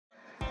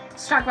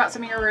Let's talk about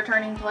some of your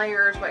returning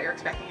players, what you're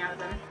expecting out of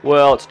them.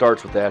 Well, it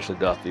starts with Ashley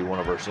Duffy, one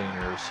of our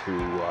seniors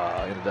who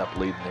ended up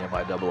leading the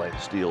MIAA in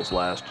steals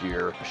last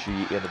year. She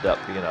ended up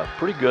being a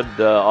pretty good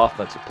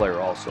offensive player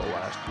also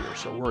last year,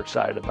 so we're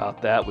excited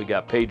about that. We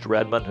got Paige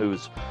Redmond,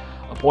 who's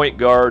a point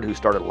guard who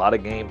started a lot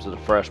of games as a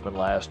freshman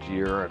last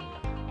year and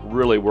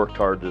really worked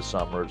hard this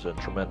summer, is in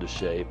tremendous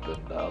shape,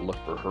 and look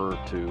for her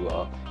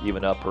to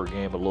even up her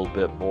game a little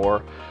bit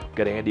more. We've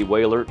got Andy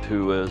Whalert,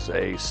 who is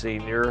a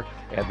senior,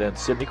 and then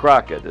Sydney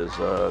Crockett is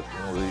the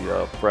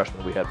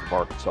freshman we had from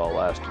Arkansas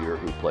last year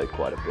who played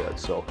quite a bit.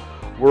 So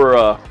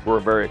we're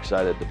very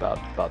excited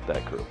about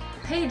that group.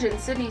 Paige and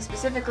Sydney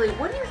specifically,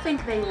 what do you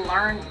think they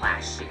learned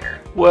last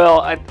year?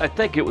 Well, I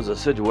think it was a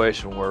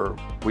situation where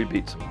we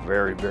beat some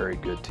very, very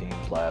good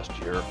teams last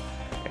year,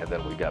 and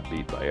then we got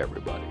beat by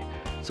everybody.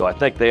 So I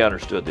think they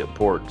understood the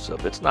importance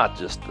of it's not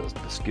just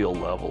the skill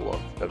level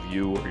of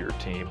you or your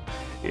team,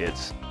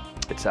 it's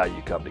how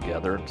you come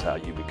together and it's how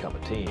you become a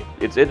team.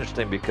 It's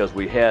interesting because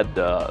we had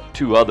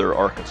two other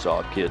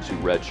Arkansas kids who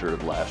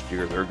redshirted last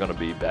year. They're going to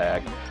be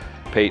back,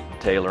 Peyton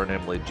Taylor and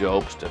Emily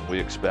Jobst, and we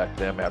expect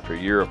them after a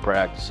year of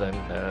practicing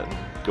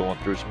and going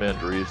through some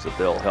injuries that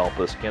they'll help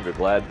us. Kendra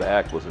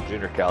Gladback was a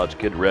junior college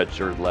kid,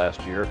 redshirted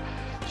last year.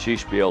 She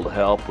should be able to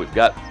help. We've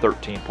got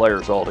 13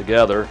 players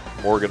altogether.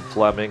 Morgan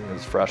Fleming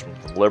is a freshman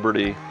from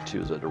Liberty. She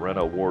was a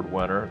Doreno Award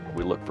winner, and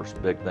we look for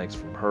some big things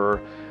from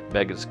her.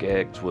 Megan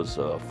Skaggs was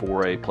a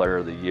 4A Player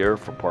of the Year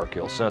from Park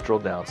Hill Central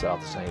down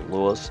south of St.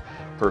 Louis.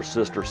 Her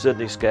sister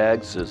Sydney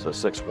Skaggs is a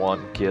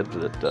 6'1" kid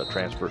that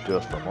transferred to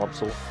us from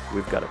Upsall.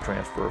 We've got a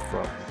transfer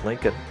from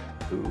Lincoln,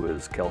 who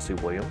is Kelsey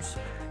Williams,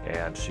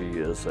 and she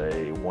is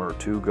a 1 or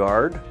 2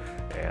 guard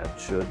and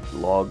should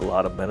log a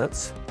lot of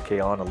minutes.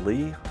 Kayana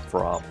Lee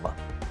from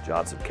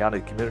Johnson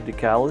County Community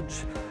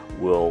College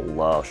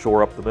will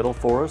shore up the middle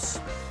for us.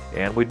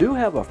 And we do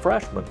have a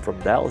freshman from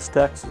Dallas,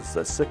 Texas,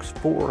 a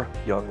 6'4"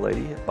 young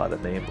lady by the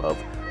name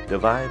of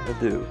Divine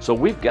Nadeau. So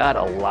we've got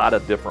a lot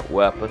of different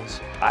weapons.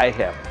 I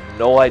have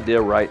no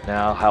idea right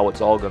now how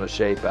it's all going to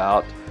shape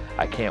out.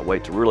 I can't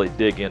wait to really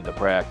dig into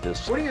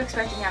practice. What are you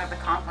expecting out of the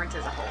conference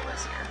as a whole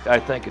this year? I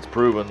think it's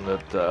proven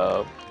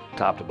that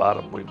top to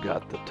bottom we've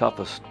got the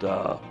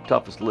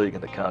toughest league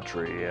in the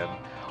country, and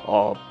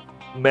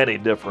many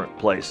different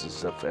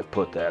places have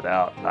put that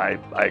out, and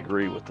I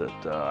agree with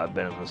it. I've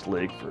been in this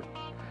league for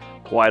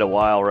quite a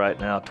while right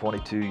now,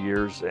 22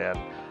 years, and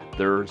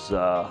there's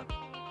the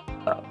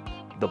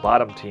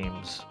bottom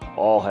teams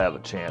all have a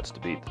chance to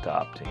beat the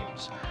top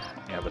teams,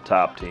 and the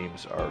top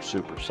teams are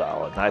super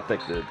solid. And I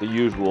think that the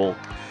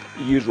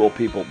usual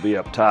people be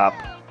up top,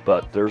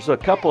 but there's a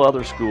couple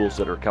other schools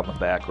that are coming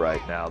back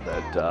right now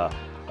that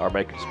are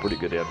making some pretty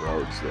good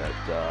inroads.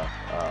 That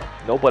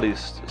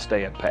nobody's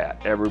staying pat.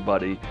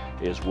 Everybody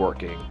is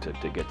working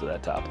to get to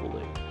that top of the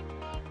league.